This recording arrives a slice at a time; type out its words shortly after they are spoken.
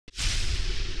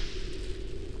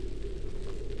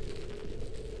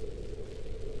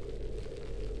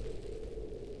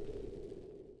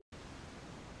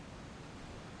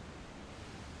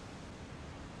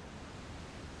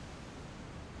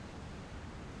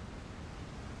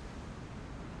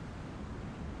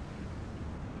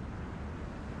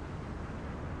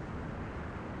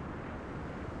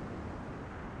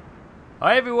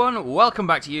Hi everyone, welcome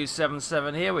back to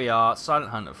U77. Here we are,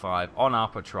 Silent Hunter 5 on our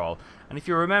patrol. And if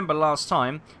you remember last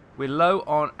time, we're low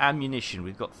on ammunition.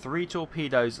 We've got 3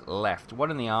 torpedoes left, 1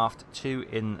 in the aft, 2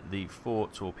 in the 4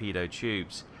 torpedo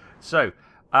tubes. So,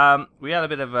 we had a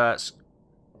bit of a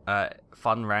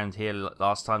fun round here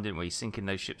last time, didn't we? Sinking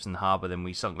those ships in the harbour, then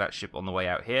we sunk that ship on the way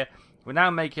out here. We're now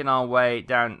making our way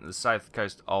down the south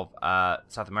coast of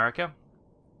South America.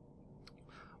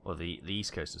 Or the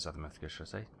east coast of South America, should I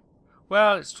say.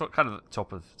 Well, it's kind of the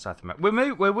top of South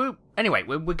America. Anyway,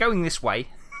 we're going this way.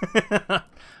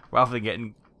 Rather than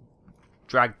getting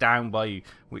dragged down by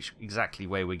which exactly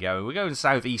way we're going. We're going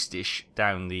southeast-ish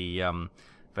down the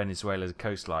Venezuela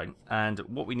coastline. And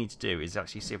what we need to do is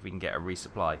actually see if we can get a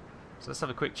resupply. So let's have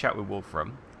a quick chat with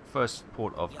Wolfram. First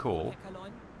port of call.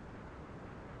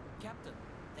 Captain,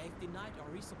 they've denied our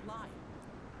resupply.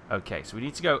 Okay, so we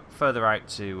need to go further out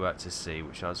to sea,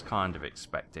 which I was kind of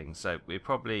expecting. So we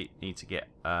probably need to get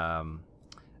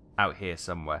out here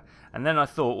somewhere. And then I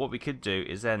thought what we could do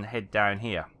is then head down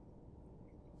here,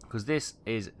 because this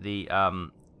is the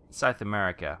South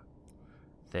America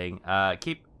thing.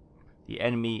 Keep the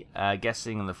enemy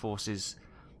guessing, and the forces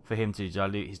for him to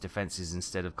dilute his defenses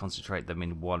instead of concentrate them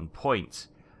in one point.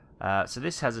 So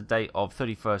this has a date of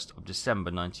 31st of December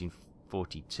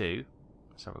 1942.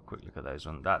 Let's have a quick look at those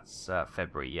ones. That's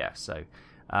February, yeah. So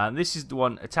this is the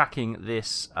one attacking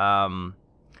this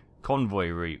convoy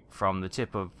route from the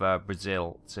tip of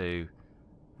Brazil to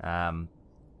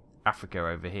Africa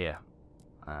over here,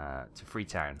 to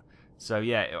Freetown. So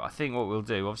yeah, I think what we'll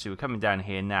do, obviously we're coming down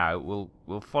here now,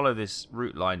 we'll follow this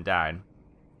route line down,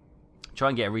 try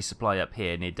and get a resupply up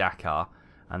here near Dakar,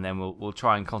 and then we'll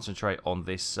try and concentrate on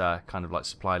this kind of like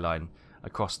supply line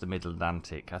across the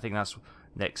Mid-Atlantic. I think that's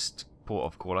next port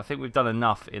of call. I think we've done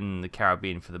enough in the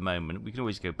Caribbean for the moment. We can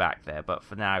always go back there, but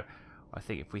for now I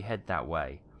think if we head that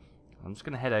way, I'm just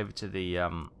going to head over to the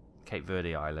Cape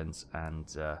Verde Islands, and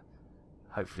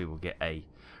hopefully we'll get a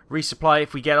resupply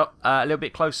if we get a little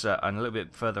bit closer and a little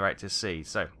bit further out to sea.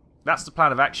 So that's the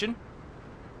plan of action.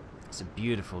 It's a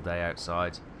beautiful day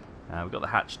outside. We've got the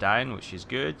hatch down, which is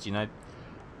good. You know,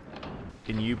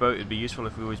 in the U-boat it'd be useful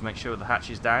if we always make sure the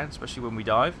hatch is down, especially when we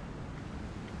dive.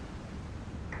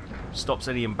 Stops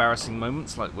any embarrassing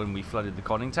moments, like when we flooded the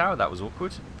conning tower. That was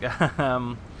awkward.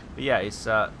 But yeah, it's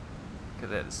the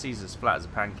sea's as flat as a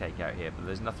pancake out here, but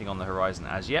there's nothing on the horizon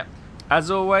as yet.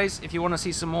 As always, if you want to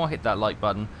see some more, hit that like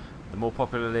button. The more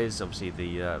popular it is, obviously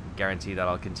the guarantee that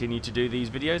I'll continue to do these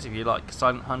videos. If you like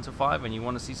Silent Hunter 5 and you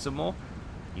want to see some more,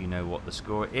 you know what the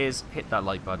score is. Hit that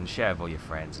like button, share with all your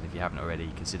friends, and if you haven't already,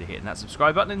 consider hitting that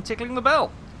subscribe button and tickling the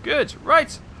bell. Good,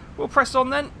 right, we'll press on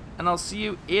then, and I'll see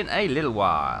you in a little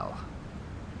while.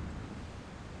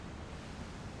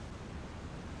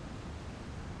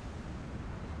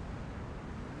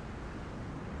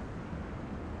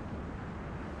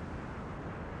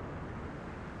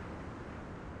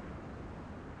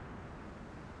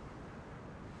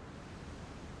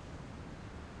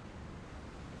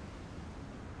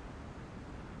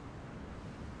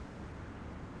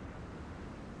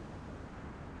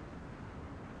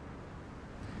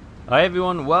 Hi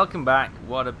everyone, welcome back.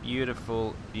 What a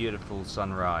beautiful, beautiful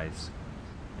sunrise.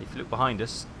 If you look behind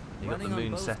us, you've got the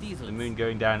moon set, the moon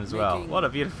going down as well. What a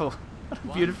beautiful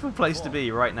place to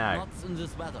be right now.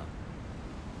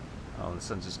 Oh, the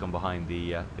sun's just gone behind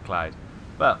the cloud.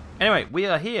 But anyway, we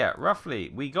are here roughly.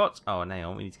 We got, oh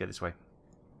no, we need to go this way.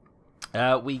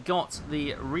 We got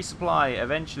the resupply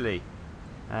eventually.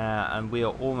 And we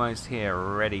are almost here,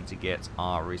 ready to get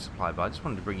our resupply. But I just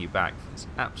wanted to bring you back for this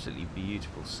absolutely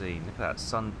beautiful scene. Look at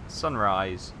that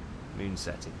sunrise, moon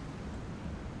setting.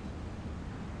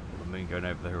 Or the moon going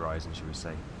over the horizon, should we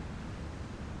say.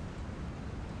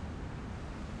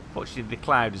 Fortunately, the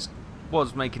cloud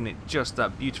was making it just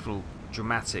that beautiful,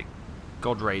 dramatic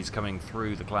god rays coming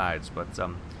through the clouds. But it's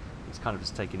kind of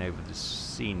just taking over the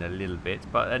scene a little bit.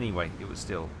 But anyway, it was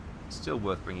still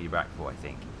worth bringing you back for, I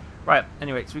think. Right,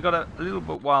 anyway, so we've got a little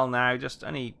bit while now, just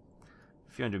only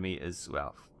a few hundred meters,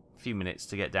 well, a few minutes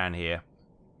to get down here.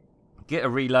 Get a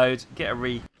reload, get a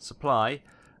resupply,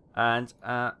 and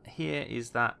here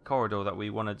is that corridor that we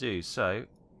want to do. So,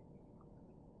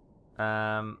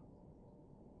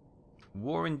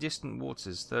 War in Distant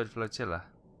Waters, 3rd Flotilla.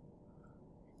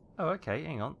 Oh, okay,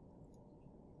 hang on.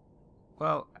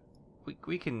 Well,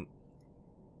 we can,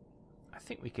 I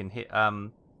think we can hit,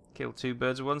 kill 2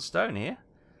 birds with 1 stone here.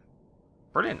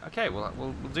 Brilliant. Okay, well,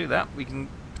 we'll do that. We can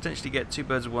potentially get 2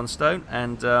 birds with 1 stone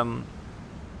and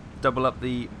double up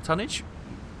the tonnage.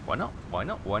 Why not? Why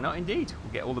not? Why not indeed?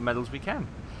 We'll get all the medals we can.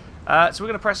 So we're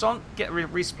going to press on, get a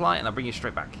resupply, and I'll bring you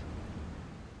straight back.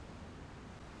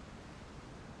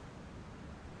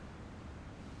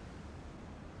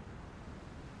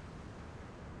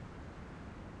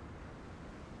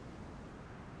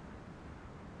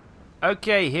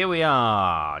 Okay, here we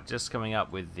are. Just coming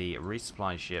up with the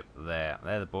resupply ship there.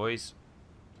 They're the boys.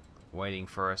 Waiting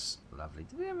for us. Lovely.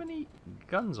 Do we have any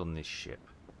guns on this ship?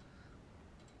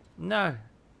 No.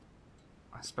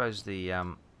 I suppose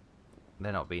they're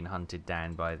not being hunted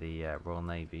down by the Royal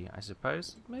Navy, I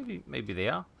suppose. Maybe they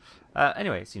are.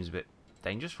 Anyway, it seems a bit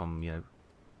dangerous from, you know,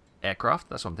 aircraft.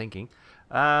 That's what I'm thinking.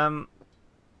 Right,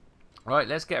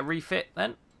 let's get a refit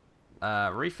then.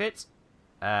 Refit.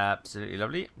 Absolutely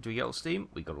lovely. Do we get all steam?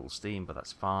 We got all steam, but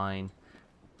that's fine.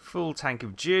 Full tank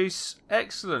of juice.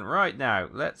 Excellent. Right now,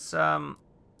 let's do.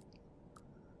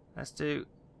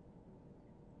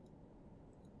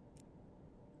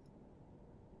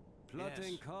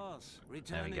 Plotting course.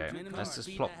 There we go. Returning to Let's course.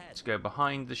 just plot to go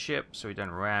behind the ship so we don't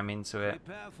ram into it.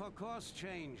 Prepare for course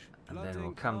change. And then we'll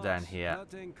Plotting come course. down here.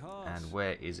 Plotting course. And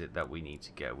where is it that we need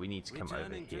to go? We need to come over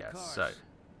Returning to here. course. So,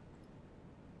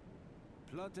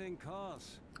 Plotting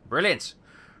course. brilliant.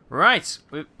 Right,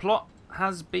 plot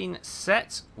has been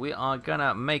set. We are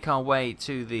gonna make our way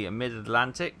to the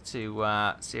mid-Atlantic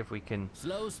to see if we can,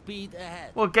 Slow speed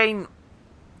ahead. well, gain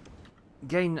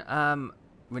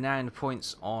renowned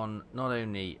points on not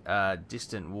only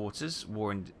distant waters,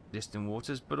 war in distant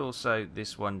waters, but also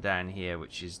this one down here,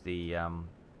 which is the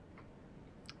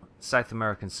South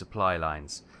American supply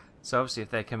lines. So obviously, if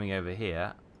they're coming over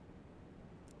here,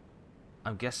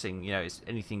 I'm guessing, you know, it's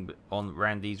anything on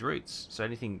around these routes. So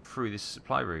anything through this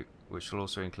supply route, which will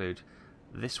also include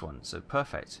this one. So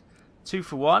perfect. 2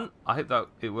 for 1. I hope that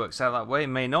it works out that way. It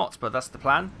may not, but that's the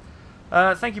plan.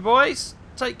 Thank you, boys.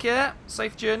 Take care.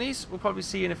 Safe journeys. We'll probably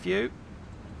see you in a few.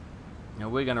 Now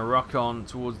we're going to rock on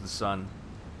towards the sun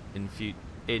in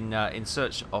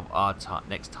search of our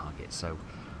next target. So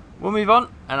we'll move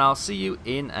on, and I'll see you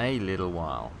in a little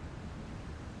while.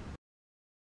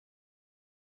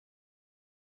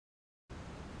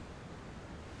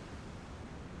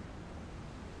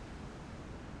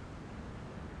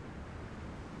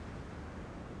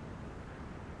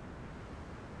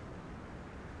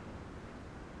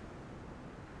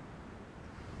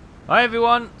 Hi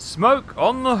everyone, smoke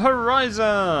on the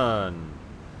horizon!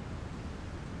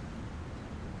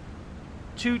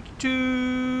 Toot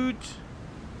toot!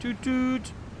 Toot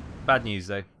toot! Bad news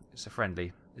though, it's a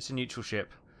friendly, it's a neutral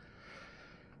ship.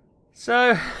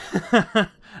 So,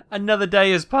 another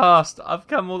day has passed. I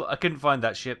couldn't find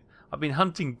that ship. I've been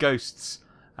hunting ghosts,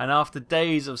 and after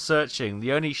days of searching,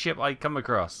 the only ship I come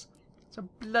across, it's a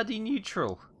bloody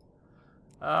neutral.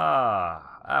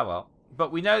 Ah well. But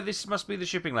we know this must be the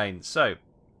shipping lane, so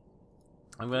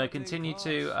I'm going to continue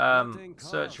to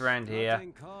search around here.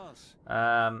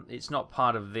 It's not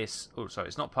part of this. Oh, sorry,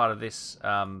 it's not part of this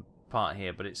part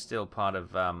here, but it's still part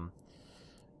of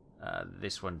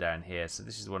this one down here. So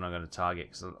this is the one I'm going to target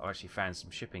because I've actually found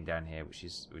some shipping down here, which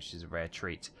is a rare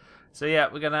treat. So yeah,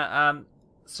 we're going to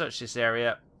search this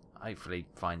area. Hopefully,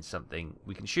 find something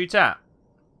we can shoot at.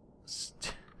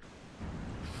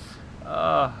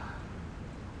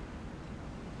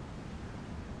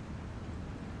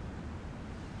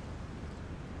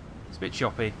 Bit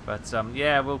choppy, but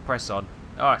yeah, we'll press on.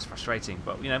 Oh, it's frustrating,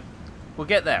 but you know, we'll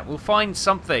get there. We'll find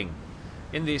something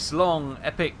in this long,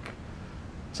 epic.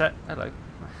 Hello,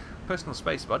 personal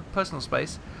space, bud. Personal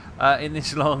space. In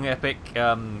this long, epic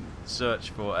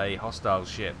search for a hostile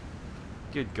ship.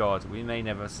 Good God, we may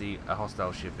never see a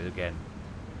hostile ship again.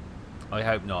 I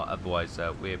hope not. Otherwise,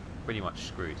 we're pretty much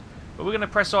screwed. But we're going to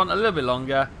press on a little bit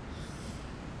longer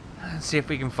and see if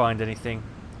we can find anything.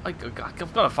 I've got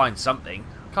to find something.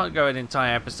 Can't go an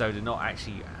entire episode and not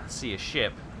actually see a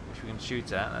ship which we can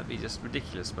shoot at. That'd be just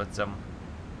ridiculous, but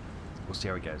we'll see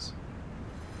how it goes.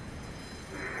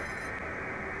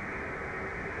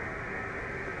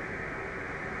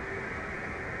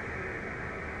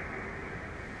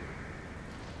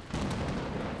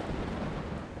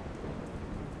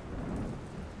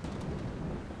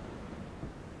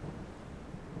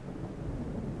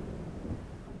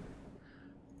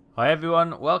 Hi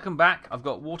everyone, welcome back. I've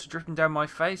got water dripping down my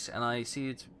face and I see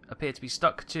it appear to be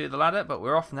stuck to the ladder, but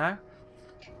we're off now.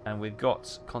 And we've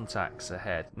got contacts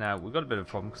ahead. Now, we've got a bit of a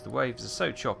problem because the waves are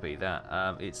so choppy that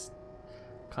it's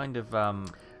kind of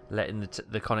letting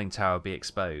the conning tower be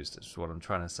exposed. That's what I'm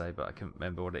trying to say, but I can't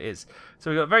remember what it is. So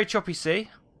we've got a very choppy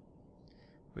sea,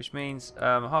 which means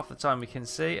half the time we can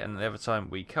see and the other time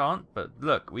we can't. But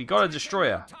look, we got a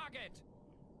destroyer,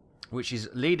 which is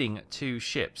leading 2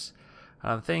 ships.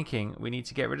 I'm thinking we need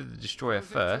to get rid of the destroyer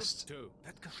first,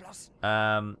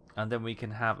 and then we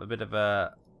can have a bit of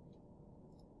a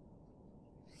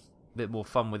bit more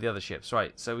fun with the other ships.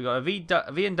 Right, so we got a V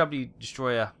and W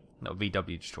destroyer, not a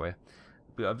VW destroyer.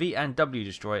 We got a V and W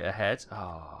destroyer ahead.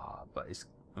 Ah, but it's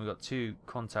We've got 2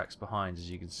 contacts behind, as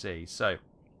you can see. So,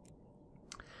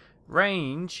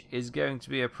 range is going to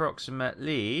be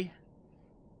approximately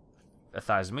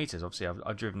 1,000 meters. Obviously,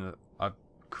 I've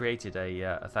created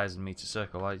a 1,000 meter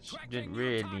circle. I didn't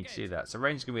really need to do that. So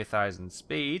range is going to be 1,000.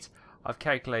 Speed, I've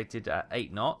calculated at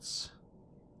 8 knots.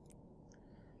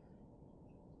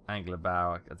 Angle of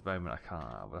bow, at the moment I can't.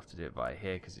 I'll have to do it by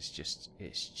here because it's just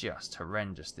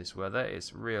horrendous, this weather.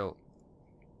 It's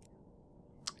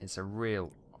a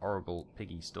real horrible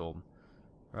piggy storm.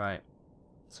 Right.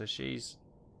 So she's,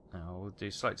 we'll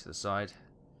do slight to the side.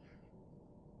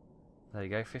 There you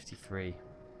go, 53.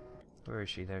 Where is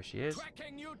she? There she is.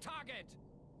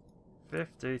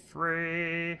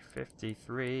 53,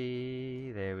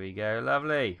 53. There we go.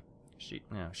 Lovely.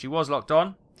 She was locked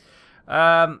on.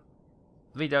 V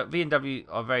and W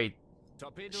are very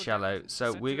shallow,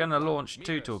 so we're going to launch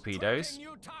 2 torpedoes.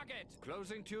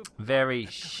 Very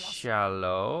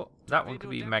shallow. That one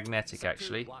could be magnetic,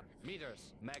 actually.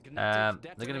 They're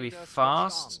going to be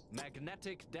fast.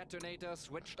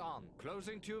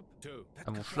 And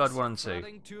we'll flood 1 and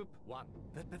 2.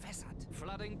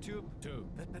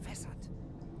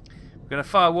 We're going to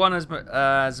fire 1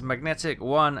 as magnetic,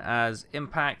 1 as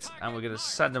impact, and we're going to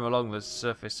send them along the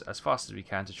surface as fast as we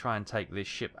can to try and take this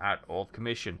ship out of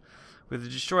commission. With the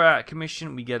destroyer out of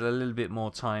commission, we get a little bit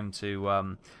more time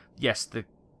to... yes, the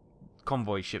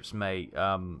convoy ships may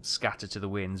scatter to the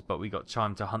winds, but we got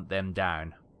time to hunt them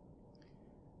down.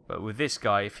 But with this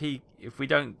guy, if we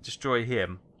don't destroy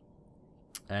him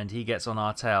and he gets on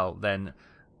our tail, then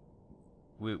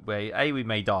we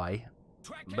may die.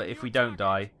 But if we don't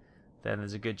die, then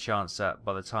there's a good chance that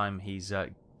by the time he's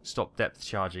stopped depth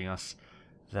charging us,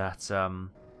 that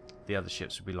the other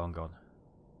ships will be long gone.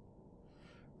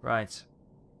 Right.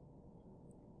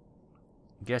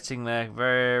 Getting there,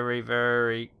 very,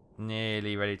 very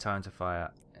nearly ready time to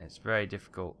fire. It's very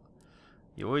difficult.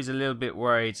 You're always a little bit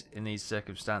worried in these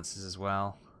circumstances as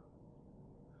well.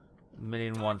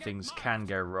 1,000,001 things can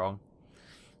go wrong.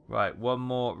 Right, 1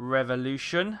 more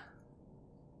revolution.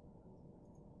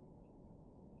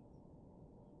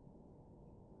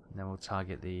 And then we'll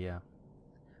target the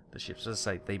ships. As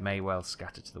I say, they may well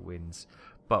scatter to the winds,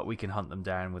 but we can hunt them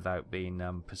down without being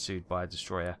pursued by a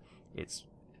destroyer. It's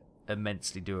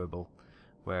immensely doable.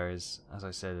 Whereas, as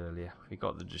I said earlier, if we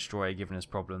got the destroyer giving us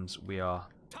problems, we are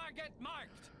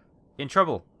in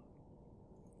trouble.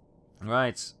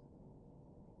 Right.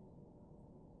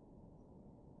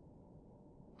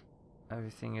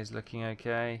 Everything is looking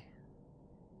okay.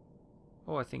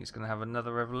 Oh, I think it's going to have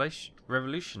another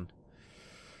revolution.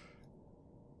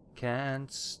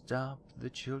 Can't stop the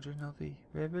children of the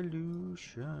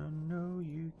revolution. No,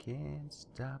 you can't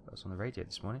stop. I was on the radio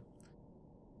this morning.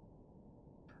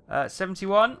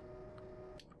 71.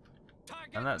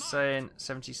 And that's saying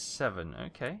 77.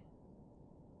 Okay.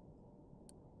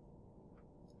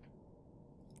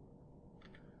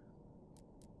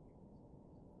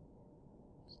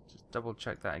 Just double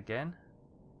check that again.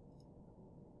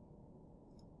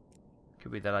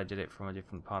 Could be that I did it from a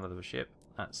different part of the ship.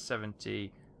 That's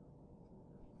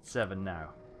 77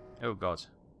 now. Oh god.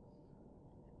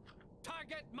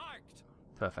 Target marked.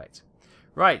 Perfect.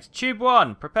 Right, tube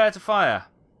 1, prepare to fire.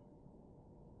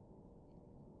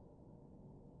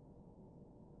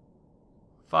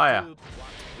 Fire.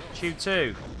 Tube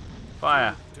 2,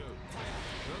 fire.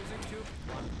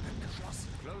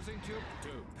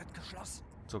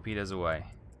 Torpedoes away.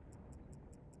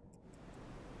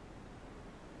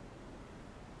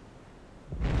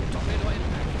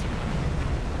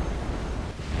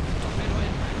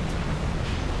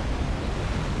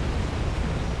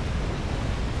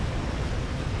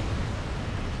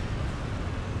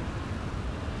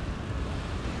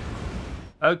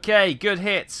 Okay, good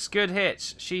hits, good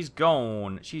hits. She's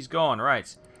gone. She's gone.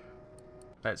 Right.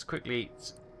 Let's quickly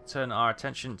turn our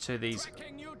attention to these.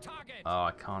 Oh,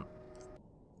 I can't.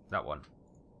 That one.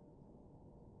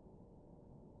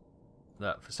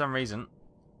 Look, for some reason,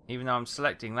 even though I'm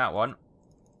selecting that one,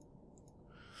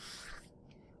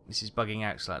 this is bugging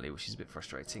out slightly, which is a bit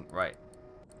frustrating. Right.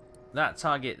 That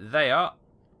target there.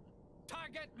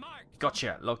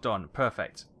 Gotcha. Locked on.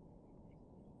 Perfect.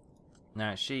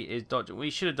 Now she is dodging. We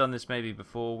should have done this maybe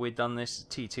before. We'd done this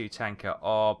T2 tanker.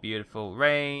 Oh, beautiful.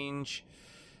 Range.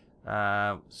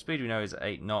 Speed we know is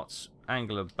 8 knots.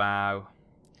 Angle of bow.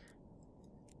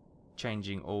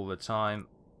 Changing all the time.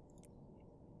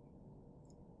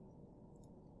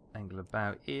 Angle of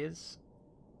bow is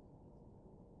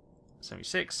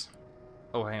 76.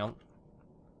 Oh, hang on.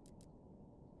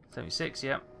 76,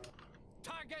 yeah.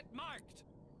 Target marked.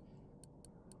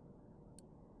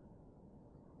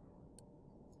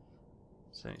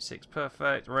 76,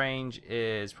 perfect. Range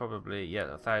is probably, yeah,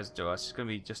 1,000. Oh, it's going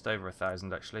to be just over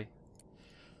 1,000 actually.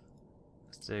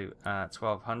 Let's do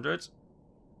 1,200.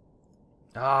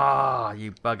 Ah,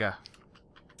 you bugger.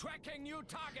 Tracking new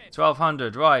target.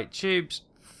 1,200, right. Tubes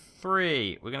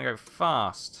 3. We're going to go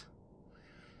fast.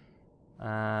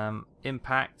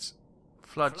 Impact.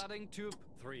 Flood. Flooding tube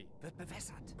 3. Wird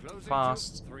bewässert. Closing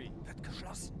Fast. tube 3. Wird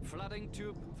geschlossen. Flooding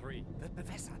tube 3. Wird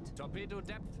bewässert. Torpedo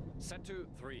depth set to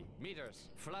 3 meters.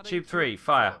 Flooding Tube 3,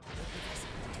 fire. 4. Wird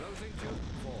bewässert. Closing tube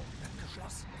 4. Wird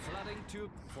geschlossen. Flooding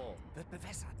tube 4. Wird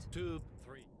bewässert. Tube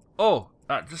 3. Oh,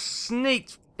 that just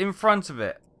sneaked in front of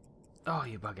it. Oh,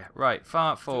 you bugger. Right,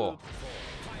 fire 4. Tube 4.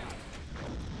 Fired.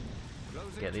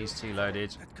 Closing Get these tube two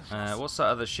loaded. What's that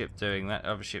other ship doing? That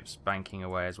other ship's banking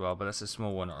away as well, but that's a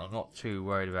small one. I'm not too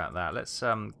worried about that. Let's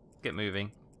get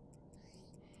moving.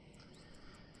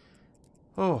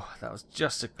 Oh, that was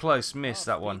just a close miss,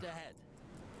 that one.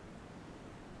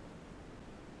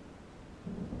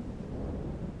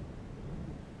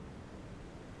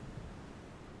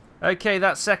 Okay,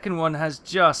 that second one has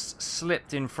just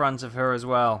slipped in front of her as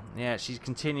well. Yeah, she's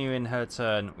continuing her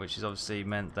turn, which has obviously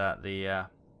meant that the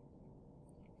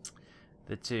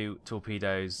two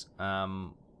torpedoes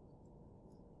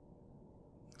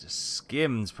just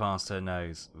skimmed past her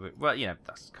nose. Well, you know,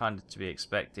 that's kind of to be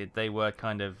expected. They were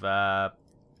kind of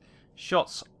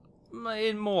shots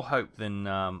in more hope than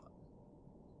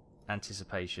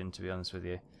anticipation, to be honest with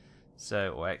you.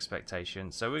 So, or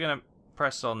expectation. So we're going to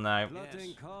press on now.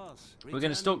 We're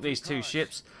going to stalk these two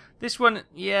ships. This one,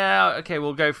 yeah, okay,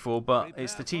 we'll go for, but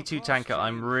it's the T2 tanker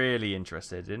I'm really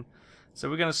interested in. So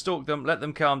we're going to stalk them, let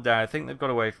them calm down. I think they've got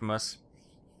away from us,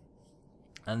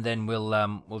 and then we'll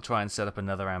try and set up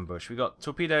another ambush. We got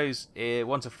torpedoes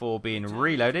 1 to 4 being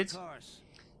reloaded,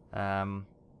 and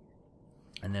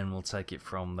then we'll take it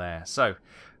from there. So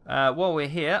while we're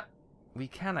here, we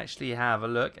can actually have a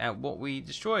look at what we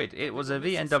destroyed. It was a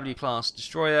VNW class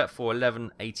destroyer for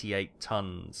 1188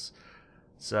 tons.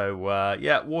 So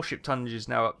yeah, warship tonnage is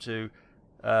now up to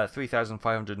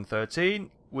 3,513.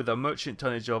 With a merchant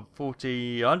tonnage of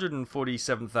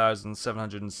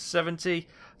 147,770,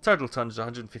 total tonnage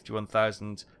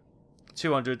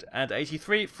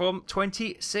 151,283 from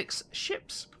 26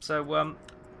 ships. So, well,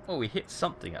 we hit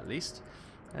something at least.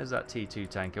 There's that T2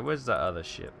 tanker. Where's that other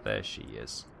ship? There she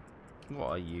is.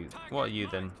 What are you? What are you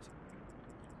then?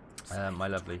 My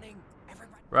lovely.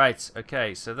 Right.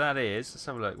 Okay. So that is. Let's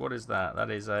have a look. What is that?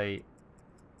 That is a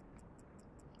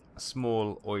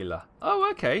small oiler. Oh,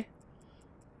 okay.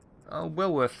 Oh,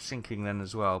 well worth sinking then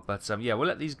as well. But yeah, we'll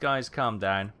let these guys calm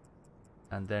down,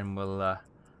 and then we'll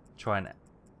try and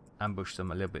ambush them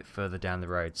a little bit further down the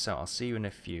road. So I'll see you in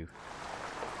a few.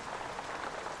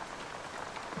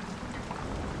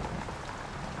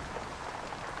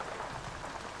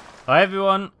 Hi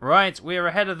everyone. Right, we're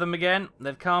ahead of them again.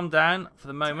 They've calmed down for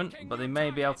the moment, but they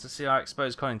may be able to see our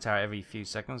exposed conning tower every few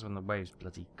seconds when the waves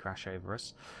bloody crash over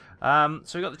us. So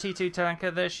we got the T2 tanker.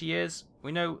 There she is.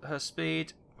 We know her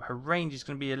speed. Her range is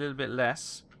going to be a little bit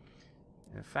less.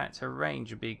 In fact, her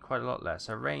range will be quite a lot less.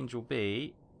 Her range will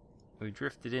be, we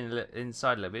drifted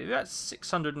inside a little bit, about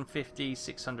 650,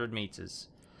 600 meters.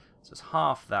 So it's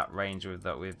half that range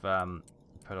that we've put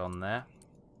on there.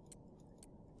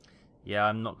 Yeah,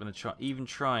 I'm not going to even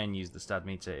try and use the stab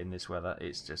meter in this weather.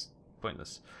 It's just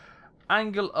pointless.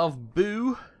 Angle of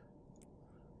boo.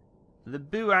 The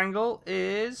boo angle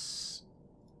is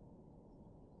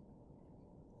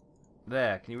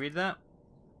there. Can you read that?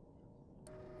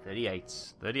 38.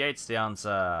 38's the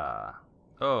answer.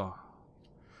 Oh.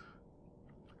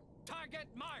 Target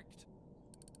marked.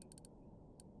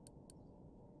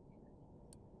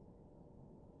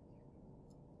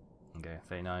 Okay,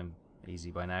 39.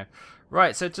 Easy by now.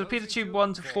 Right, so torpedo tube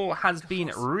 1 to 4 has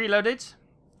been reloaded.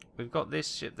 We've got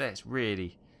this ship there. It's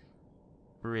really,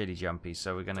 really jumpy.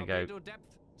 So we're going to go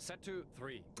set to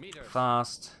 3 meters.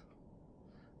 Fast.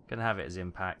 Gonna have it as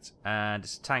impact, and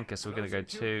it's a tanker, so we're gonna go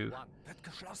 2.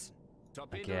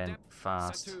 Again,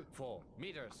 fast. Set to 4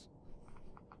 meters.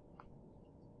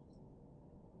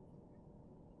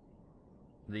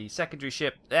 The secondary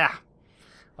ship, yeah,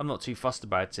 I'm not too fussed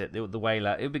about it. The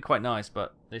whaler, it would be quite nice,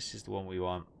 but this is the one we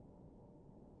want.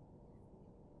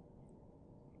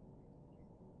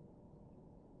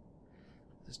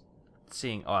 Just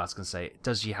seeing, oh, I was gonna say,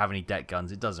 does she have any deck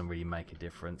guns? It doesn't really make a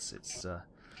difference.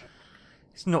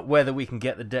 It's not whether we can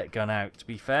get the deck gun out, to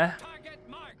be fair.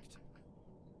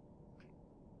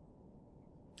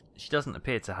 She doesn't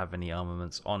appear to have any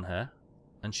armaments on her.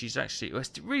 And she's actually...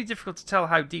 It's really difficult to tell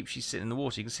how deep she's sitting in the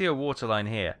water. You can see her waterline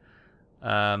here.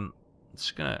 I'm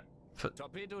just going to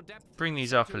Torpedo depth. bring these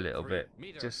set up to a little 3 bit,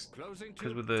 meters. just Closing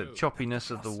because to with the 2.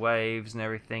 choppiness of the waves and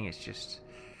everything, it's just,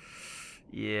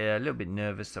 yeah, a little bit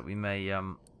nervous that we may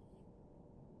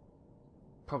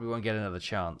probably won't get another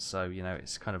chance. So you know,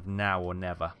 it's kind of now or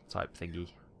never type thingy.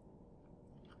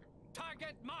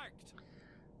 Target marked.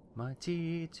 My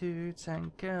T2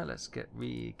 tanker. Let's get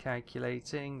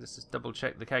recalculating. Let's just double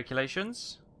check the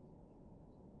calculations.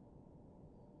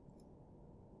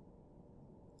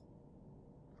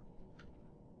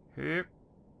 Here.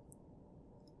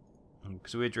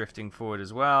 Because we're drifting forward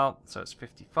as well, so it's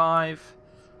 55.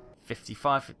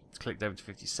 55, it's clicked over to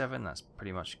 57, that's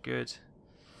pretty much good.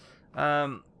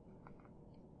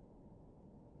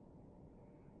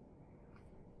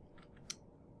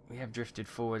 We have drifted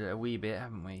forward a wee bit,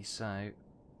 haven't we? So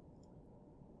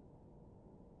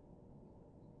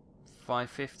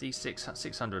 550,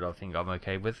 600 I think I'm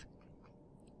okay with.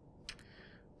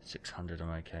 600 I'm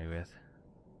okay with.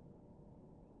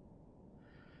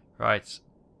 Right,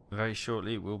 very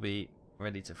shortly we'll be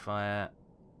ready to fire.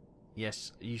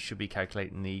 Yes, you should be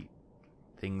calculating the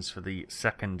things for the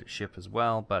second ship as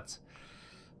well, but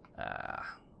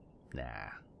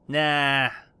nah.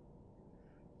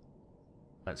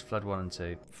 Let's flood 1 and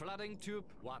 2. Flooding tube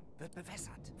 1 wird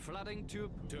bewässert. Flooding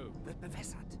tube 2 wird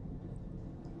bewässert.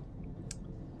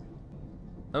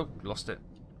 Oh, lost it.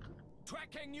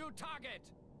 Tracking new target.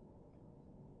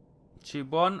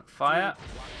 Tube 1, fire. Tube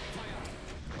 1, fire.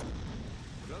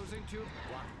 Closing tube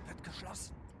 1 wird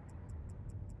geschlossen.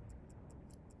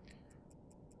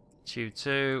 Tube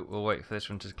 2, we'll wait for this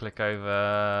one to click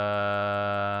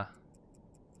over.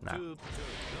 No. Tube 2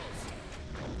 close.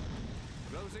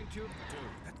 Closing tube 2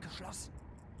 wird geschlossen.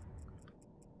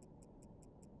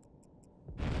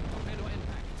 Torpedo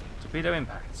impact. Torpedo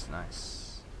impact,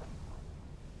 nice.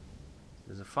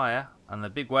 There's a fire and the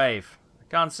big wave. I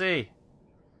can't see.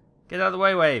 Get out of the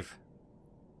way, wave.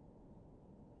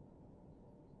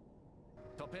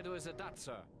 Torpedo is a dot,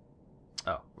 sir.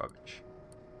 Oh, rubbish.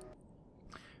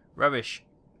 Rubbish.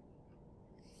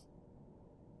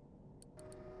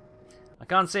 I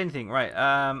can't see anything. Right,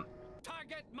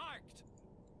 Target marked.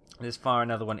 let's fire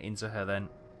another one into her then.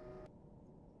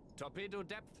 Torpedo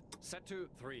depth set to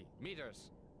 3 meters.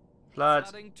 Flood.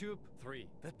 Flooding tube 3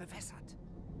 wird bewässert.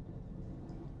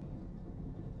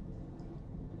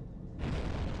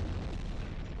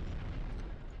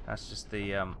 That's just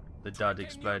the dud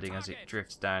exploding as it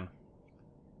drifts down.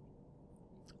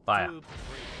 Fire. Tube 3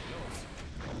 close.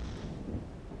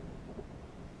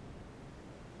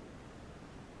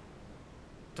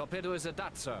 Torpedo is a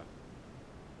dot, sir.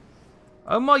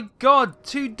 Oh my god!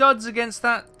 2 duds against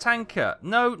that tanker.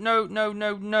 No, no, no,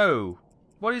 no, no.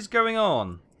 What is going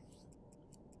on?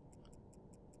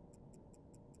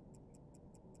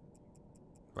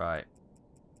 Right.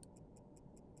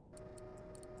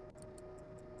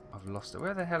 I've lost it.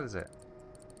 Where the hell is it?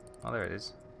 Oh, there it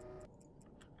is.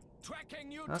 Tracking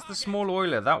new That's the target. small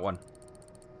oiler, that one.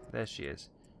 There she is.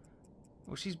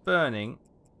 Well, she's burning.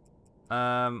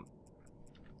 That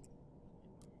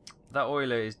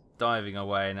oiler is diving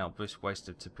away, and I'll just waste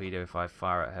a torpedo if I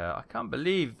fire at her. I can't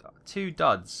believe 2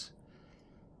 duds.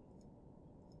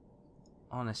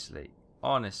 Honestly.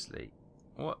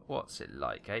 What's it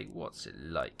like, eh? What's it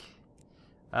like?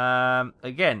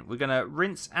 Again, we're gonna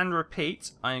rinse and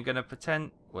repeat. I'm gonna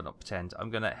pretend, well, not pretend.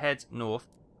 I'm gonna head north.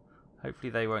 Hopefully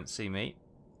they won't see me.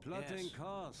 Plotting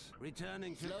course,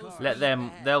 returning to course. Let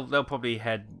them. They'll probably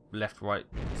head left, right,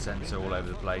 centre, all over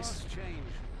the place,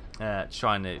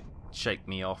 trying to shake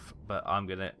me off. But I'm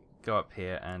gonna go up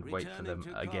here and wait for them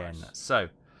again. So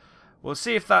we'll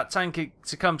see if that tanker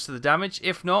succumbs to the damage.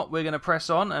 If not, we're gonna press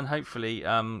on and hopefully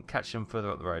catch them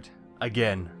further up the road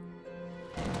again.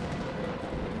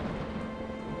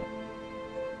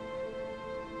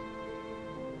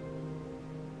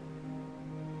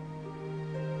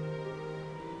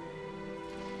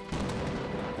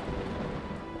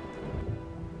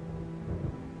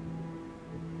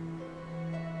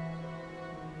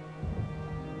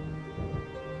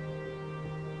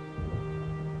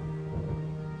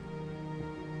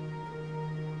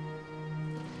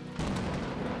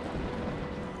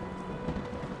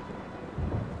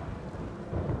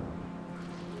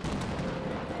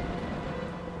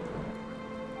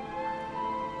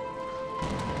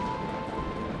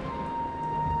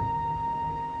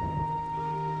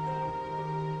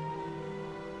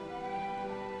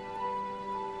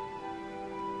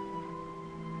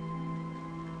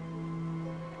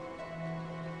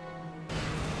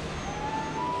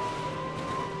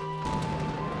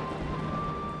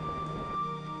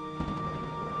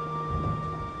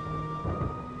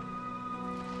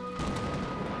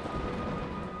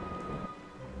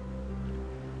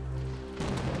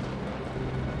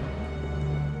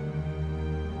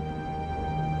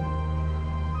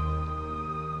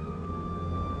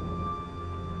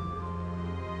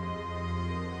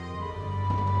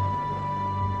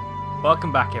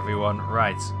 Welcome back, everyone.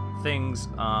 Right, things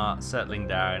are settling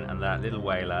down, and that little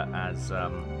whaler has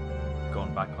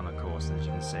gone back on a course. As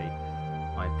you can see,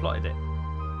 I've plotted it,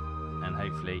 and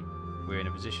hopefully we're in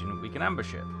a position we can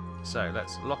ambush it. So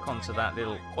let's lock onto that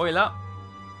little oiler.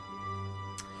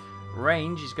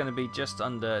 Range is going to be just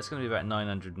under, it's going to be about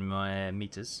 900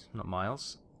 meters, not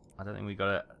miles. I don't think we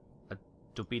got a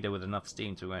torpedo with enough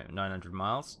steam to go 900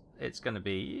 miles. It's going to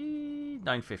be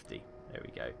 950. There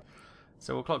we go.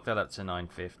 So we'll clock that up to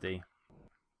 950.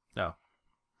 Oh.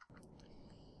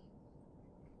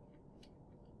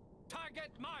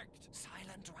 Target marked.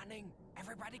 Silent running.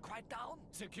 Everybody quiet down.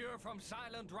 Secure from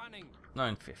silent running.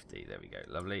 950. There we go.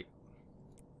 Lovely.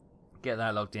 Get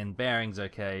that locked in. Bearings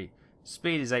okay.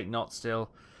 Speed is 8 knots still.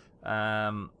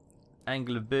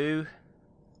 Angle of bow.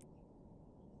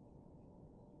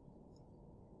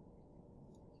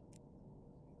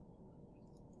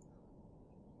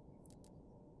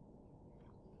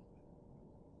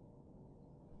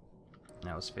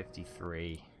 That was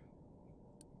 53.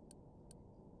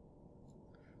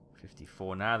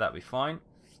 54 now, that'll be fine.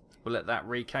 We'll let that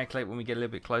recalculate when we get a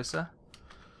little bit closer.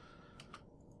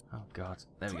 Oh god,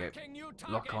 there we go.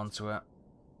 Lock onto it.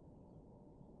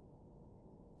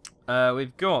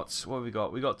 We've got, what have we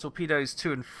got? We've got torpedoes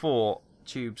 2 and 4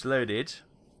 tubes loaded.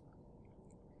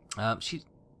 She's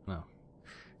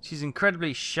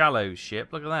incredibly shallow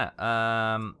ship, look at that.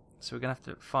 So we're going to have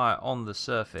to fire on the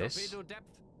surface. Torpedo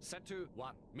depth set to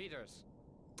 1 meters.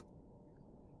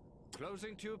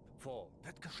 Closing tube 4.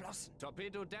 Wird geschlossen.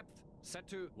 Torpedo depth set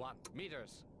to 1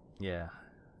 meters. Yeah.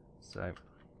 So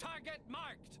Target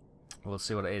marked. we'll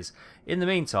see what it is. In the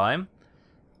meantime,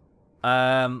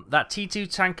 that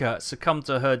T2 tanker succumbed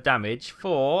to her damage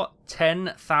for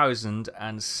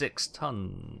 10,006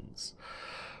 tons.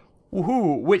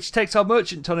 Woohoo! Which takes our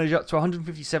merchant tonnage up to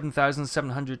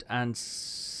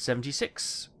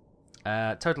 157,776.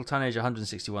 Total tonnage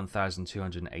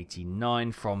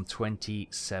 161,289 from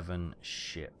 27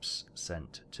 ships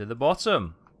sent to the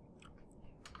bottom.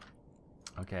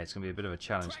 Okay, it's going to be a bit of a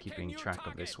challenge keeping track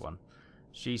of this one.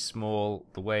 She's small,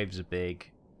 the waves are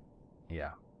big.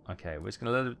 Yeah, okay, we're just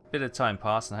going to let a bit of time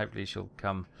pass and hopefully she'll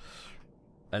come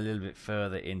a little bit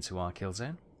further into our kill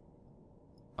zone.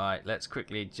 Alright, let's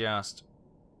quickly just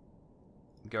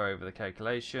go over the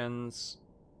calculations.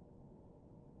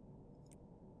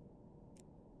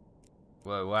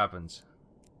 Whoa, what happened?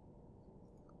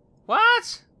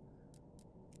 What?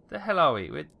 The hell are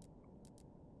we? We're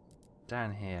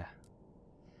down here.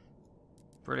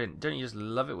 Brilliant. Don't you just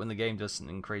love it when the game does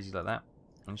something crazy like that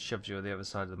and shoves you to the other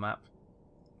side of the map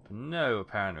for no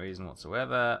apparent reason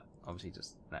whatsoever? Obviously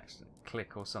just an accident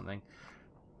click or something.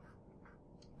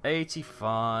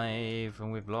 85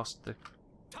 and we've lost the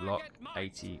lock.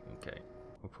 80. Okay,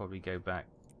 we'll probably go back.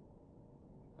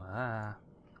 Ah.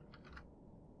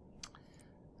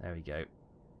 There we go.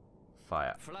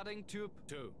 Fire. Flooding tube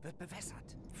 2. Wird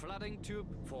bewässert. Flooding tube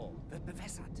 4. Wird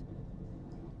bewässert.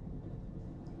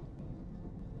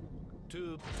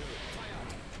 Tube 2. Fire.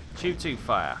 Tube 2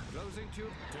 fire. Closing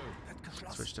tube 2. Wird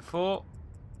geschlossen. Switch to 4.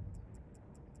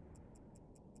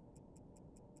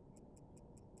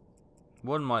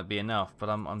 One might be enough, but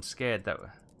I'm scared that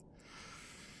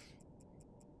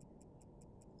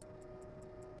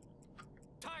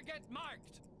Target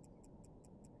marked.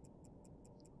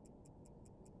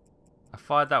 I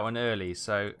fired that one early,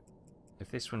 so if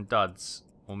this one duds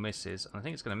or misses, I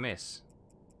think it's going to miss.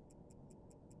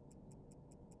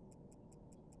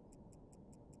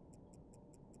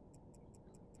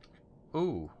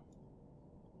 Ooh.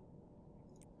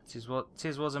 Tis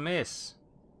was a miss.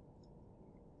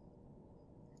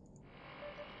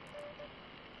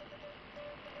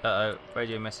 Uh-oh,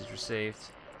 radio message received.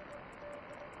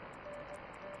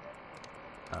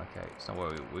 Okay, it's not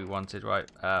what we wanted, right?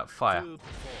 Fire. Tube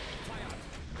 4. Fire.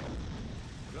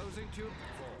 Closing tube 4.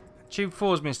 Tube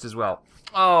 4's missed as well.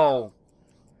 Oh!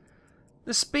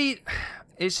 The speed...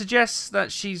 It suggests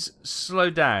that she's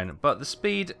slowed down, but the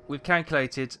speed we've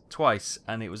calculated twice,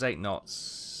 and it was 8 knots.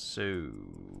 So,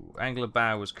 angle of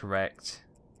bow was correct.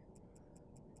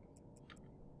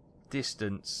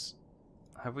 Distance...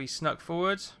 Have we snuck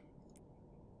forward?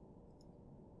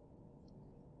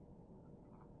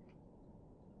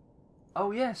 Oh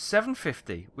yeah,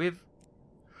 750. We've...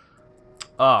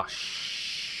 Oh,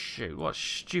 shoot. What a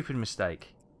stupid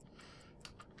mistake.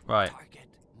 Right. Target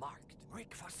marked.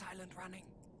 Rig for silent running.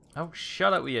 Oh,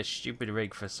 shut up with your stupid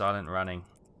rig for silent running.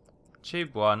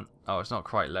 Tube 1. Oh, it's not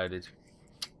quite loaded.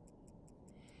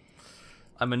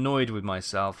 I'm annoyed with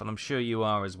myself, and I'm sure you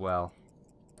are as well.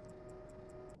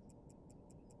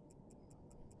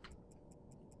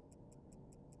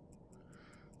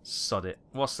 Sod it.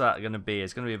 What's that going to be?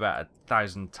 It's going to be about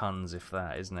 1,000 tons, if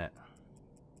that, isn't it?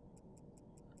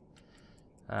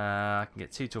 I can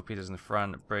get 2 torpedoes in the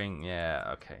front. Yeah,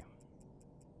 okay.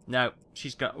 No,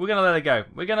 we're going to let her go.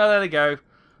 We're going to let her go.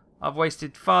 I've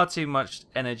wasted far too much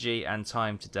energy and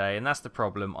time today, and that's the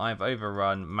problem. I've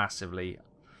overrun massively.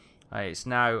 It's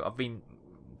now, I've been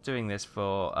doing this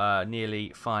for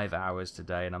nearly 5 hours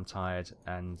today, and I'm tired,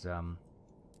 and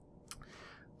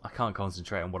I can't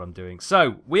concentrate on what I'm doing.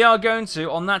 So, we are going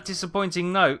to, on that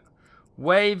disappointing note,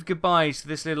 wave goodbye to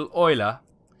this little oiler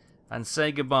and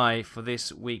say goodbye for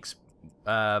this week's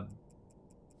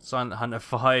Silent Hunter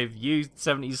 5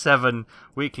 U-77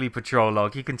 weekly patrol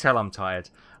log. You can tell I'm tired.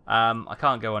 I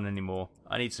can't go on anymore.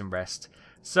 I need some rest.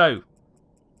 So,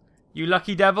 you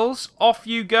lucky devils, off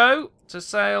you go to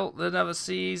sail the nether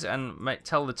seas and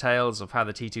tell the tales of how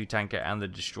the T2 tanker and the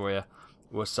destroyer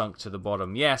were sunk to the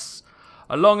bottom. Yes,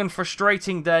 a long and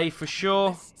frustrating day for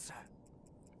sure.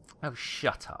 Oh,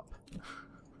 shut up.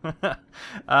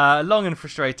 Long and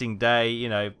frustrating day, you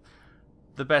know,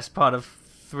 the best part of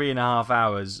 3.5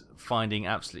 hours finding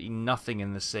absolutely nothing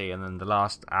in the sea, and then the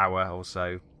last hour or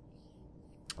so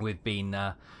we've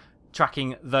been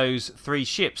tracking those 3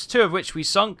 ships, 2 of which we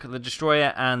sunk, the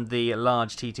destroyer and the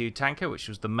large T2 tanker, which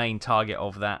was the main target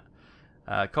of that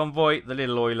convoy. The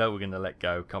little oiler we're going to let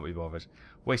go, can't be bothered.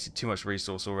 Wasted too much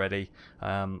resource already.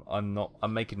 I'm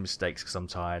making mistakes because I'm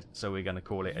tired, so we're going to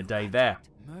call it a day there.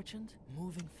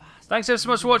 Thanks ever so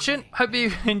much for watching. Hope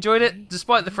you enjoyed it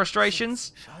despite the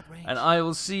frustrations, and I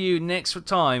will see you next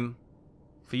time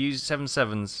for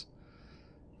U-77's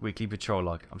weekly patrol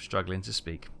log. I'm struggling to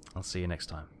speak. I'll see you next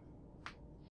time.